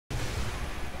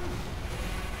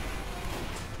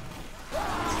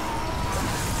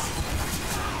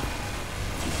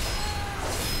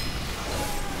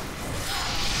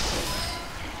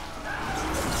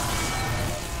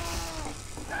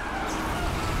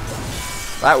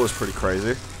That was pretty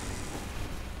crazy.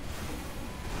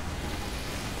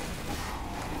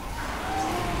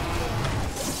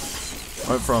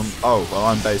 Went from, oh, well,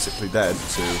 I'm basically dead,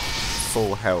 to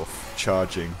full health,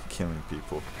 charging, killing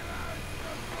people.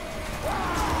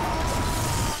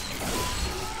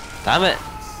 Damn it!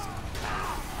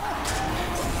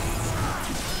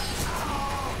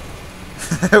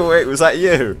 Wait, was that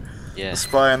you? Yeah. The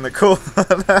spy in the corner?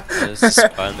 There was a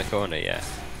spy in the corner, yeah.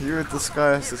 You were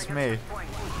disguised as me.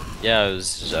 Yeah,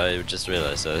 I just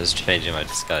realised I was changing my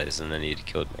disguise and then you'd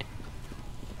killed me.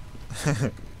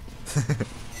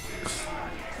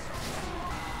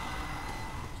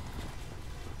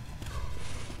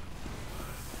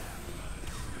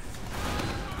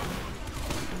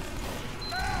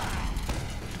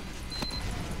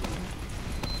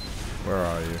 Where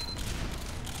are you?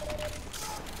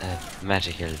 A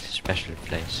magical, special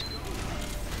place.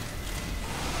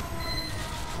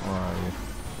 Where are you?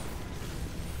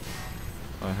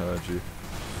 I heard you.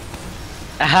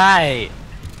 Hi!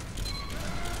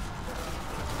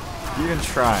 You even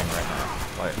trying right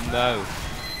now? Like, No.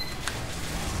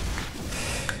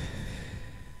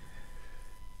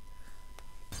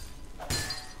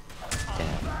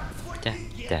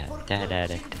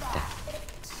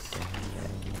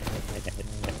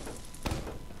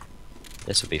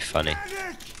 This would be funny.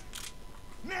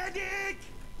 Medic!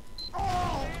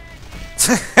 Oh!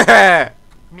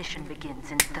 Mission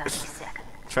begins in 30 seconds.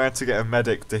 trying to get a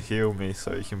medic to heal me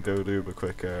so he can build Uber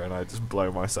quicker, and I just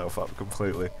blow myself up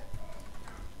completely.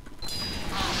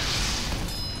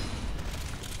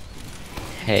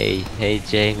 Hey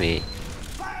Jamie.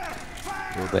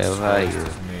 Where are you?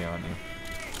 Me, aren't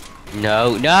you?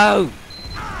 No, no!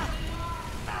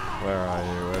 Where are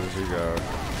you? Where did you go?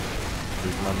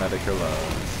 Leave my medic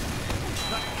alone.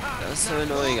 That's so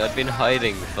annoying. I'd been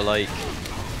hiding for like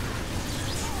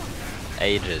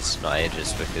ages, not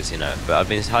ages because you know, but I've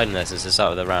been hiding there since the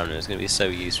start of the round and it's going to be so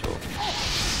useful.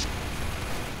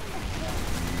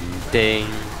 Ding.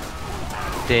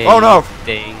 Ding. Oh no!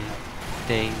 Ding.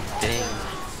 Ding. Ding.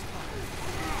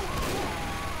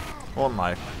 One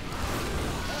knife.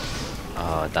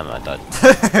 Oh damn it, I died.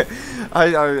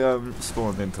 I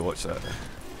spawned in to watch that.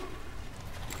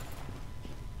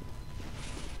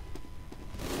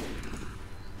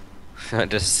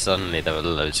 Just suddenly there were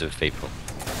loads of people.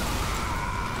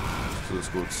 So it's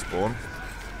called spawn.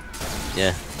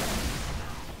 Yeah.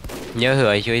 No,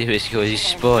 I thought it was called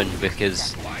Spawn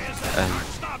because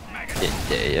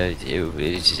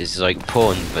it's like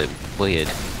porn but weird.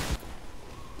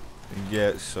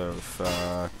 Get so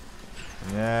far.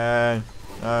 Yeah,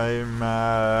 I'm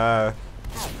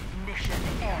Mission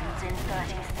ends in 30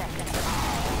 seconds.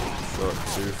 got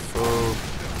too full.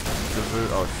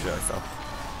 Oh shit, I fell.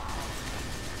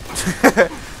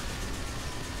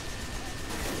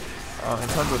 In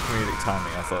terms of comedic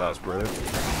timing, I thought that was brilliant.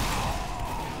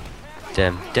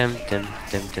 Damn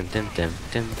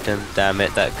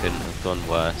it, that couldn't have gone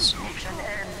worse. Mission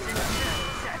ends in 30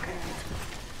 seconds.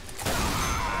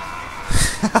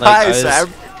 Like, Hi, I was Sam.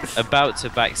 about to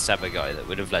backstab a guy that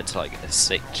would have led to like a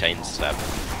sick chain stab,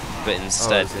 but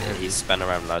instead yeah. he spun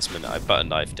around last minute. I butter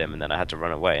knifed him and then I had to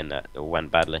run away and that all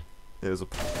went badly. It was a.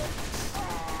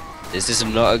 This is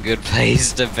not a good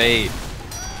place to be.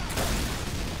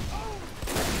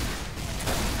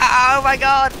 Oh my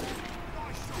god!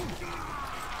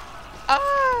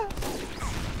 Ah!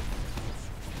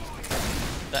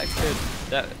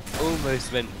 That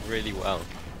almost went really well.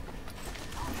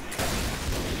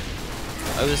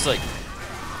 I was like,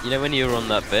 you know when you were on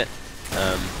that bit,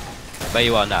 where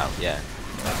you are now, yeah.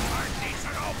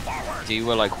 You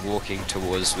were like walking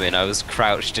towards me and I was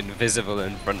crouched invisible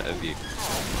in front of you.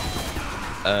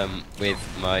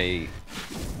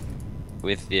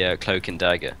 With the cloak and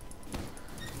dagger.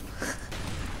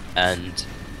 And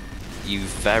you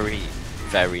very,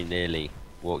 very nearly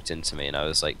walked into me and I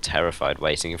was like terrified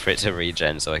waiting for it to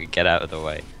regen so I could get out of the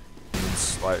way.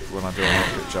 It's like when I do a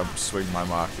rocket jump, swing my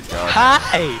market guard.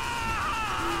 Hi!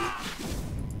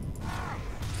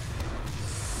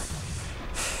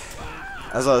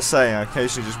 As I was saying, I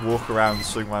occasionally just walk around and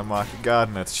swing my market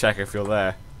gardener to check if you're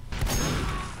there.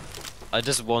 I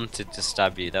just wanted to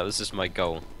stab you, that was just my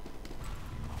goal.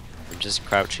 I'm just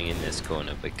crouching in this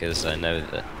corner because I know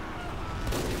that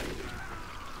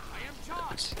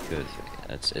it's good.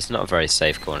 It's not a very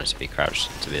safe corner to be crouched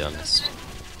in, to be honest.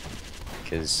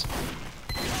 Because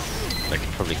I could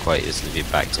probably quite easily be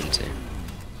backed into.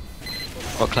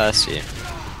 What class are you?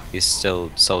 You're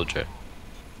still soldier.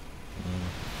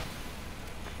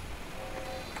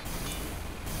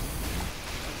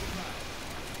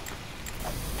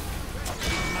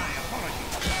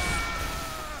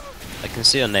 I can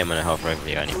see your name when I hover over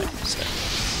you anyway, so.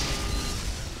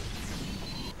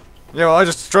 Yeah, well, I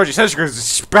just destroyed your sentry because it's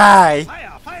spray!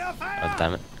 Oh,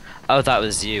 damn it. Oh, that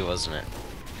was you, wasn't it?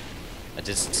 I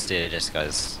did steer this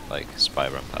guy's, like, spy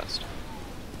run past.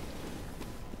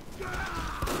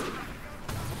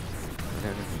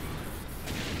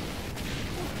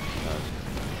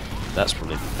 That's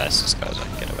probably the best disguise I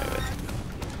can get away with.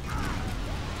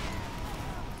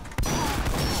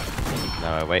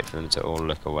 Now I wait for them to all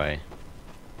look away.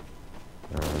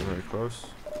 Very close.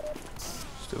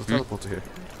 Still teleporter here.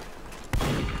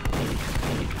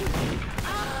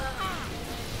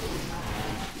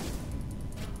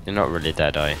 You're not really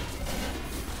dead, are you?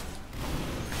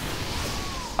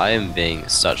 I am being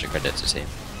such a credit to team.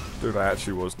 Dude, I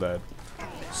actually was dead.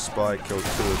 Spy killed 2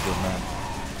 of them, man.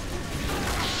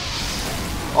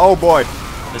 Oh boy!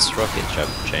 This rocket jump,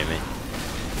 Jamie.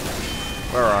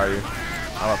 Where are you?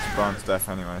 I'll have to burn to death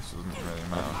anyway, so it doesn't really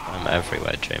matter. I'm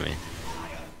everywhere, Jamie.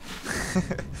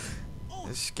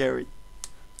 It's scary.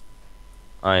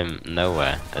 I'm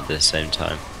nowhere at the same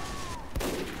time.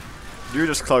 You were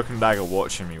just cloak and dagger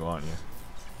watching me, weren't you?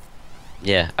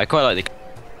 Yeah, I quite like the.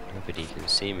 Nobody can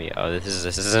see me. Oh, this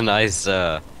is a nice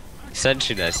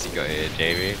sentry nest you got here,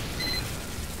 Jamie.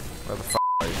 Where the f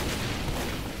are you?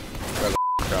 Where the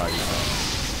f are you?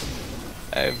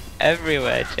 I'm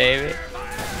everywhere, Jamie.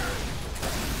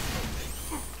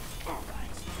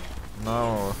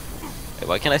 No. Wait,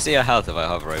 why can I see your health if I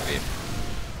hover over you?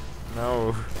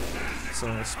 No.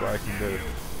 Something a spy can do.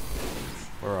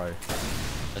 Where are you?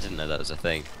 I didn't know that was a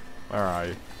thing. Where are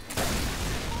you?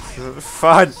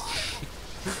 Fun!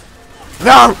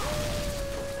 No!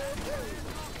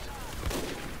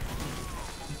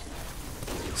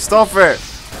 Stop it!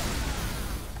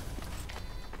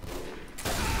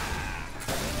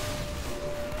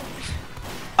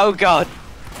 Oh God!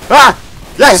 Ah!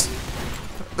 Yes!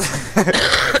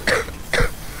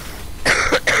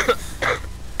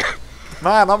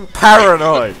 Man, I'm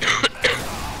paranoid!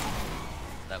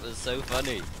 That was so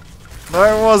funny. No,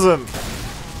 it wasn't!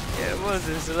 Yeah, it was.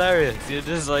 It's hilarious. You're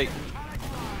just like,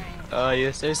 oh,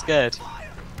 you're so scared.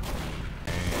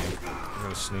 I'm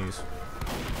gonna sneeze.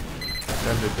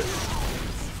 Ended it.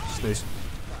 Sneeze.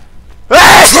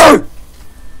 Ah!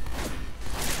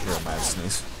 You're a mad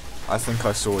sneeze. I think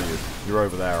I saw you. You're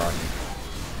over there, aren't you?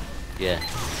 Yeah.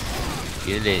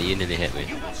 You nearly hit me.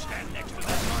 You will stand next to that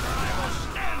cart. I will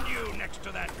stand you next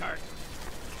to that cart.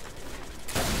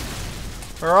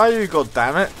 Where are you,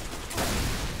 goddammit?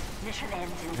 Mission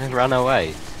ends in Run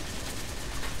away.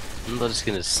 I'm not just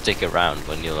gonna stick around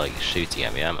when you're like shooting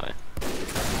at me, am I?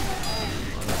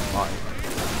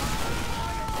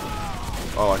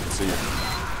 Oh, I can see you.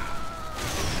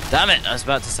 Damn it! I was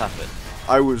about to tap it.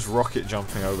 I was rocket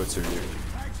jumping over to you.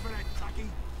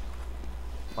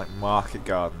 Like Market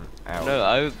Garden out.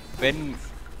 No, when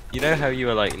you know how you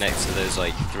were like next to those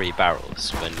like 3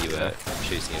 barrels when you were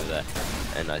shooting over there,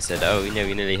 and I said, "Oh, you know,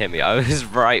 you nearly hit me." I was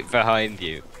right behind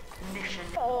you. mission.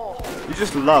 You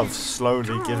just love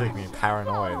slowly giving me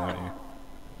paranoia, don't you?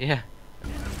 Yeah.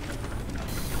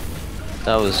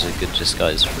 That was a good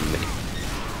disguise from me.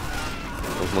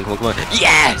 Oh, come on, come on, come on!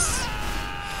 Yes!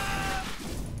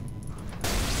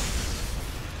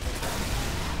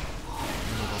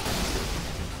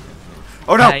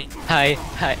 Oh no! Hi, hi,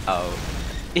 hi. Oh,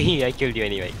 I killed you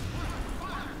anyway.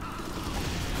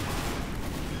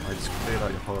 I just cleared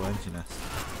out your whole engine nest.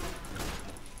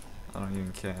 I don't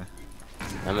even care.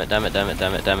 Damn it, damn it, damn it,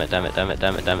 damn it, damn it, damn it, damn it,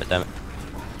 damn it, damn it, damn it.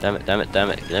 Damn it, damn it, damn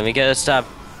it. Let me get a stab.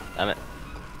 Damn it.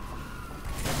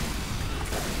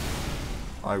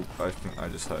 I think I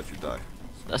just heard you die.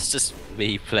 That's just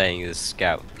me playing as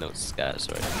scout. Not scout,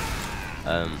 sorry.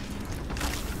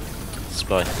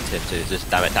 Spy for TF2. Just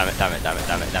damn it, damn it, damn it, damn it,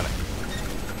 damn it, damn it.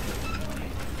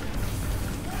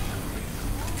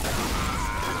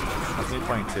 I think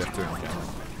playing TF2 in general.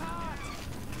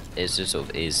 It's just sort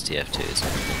of is TF2, isn't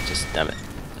it? Just damn it,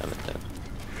 damn it, damn it.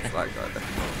 That guy there.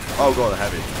 Oh god, a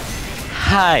heavy.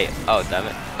 Hi! Oh damn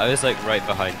it. I was like right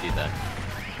behind you there.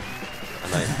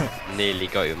 And I nearly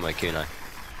got you with my kunai.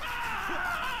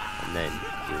 And then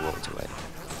you walked away.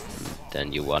 And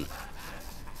then you won.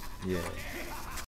 Yeah.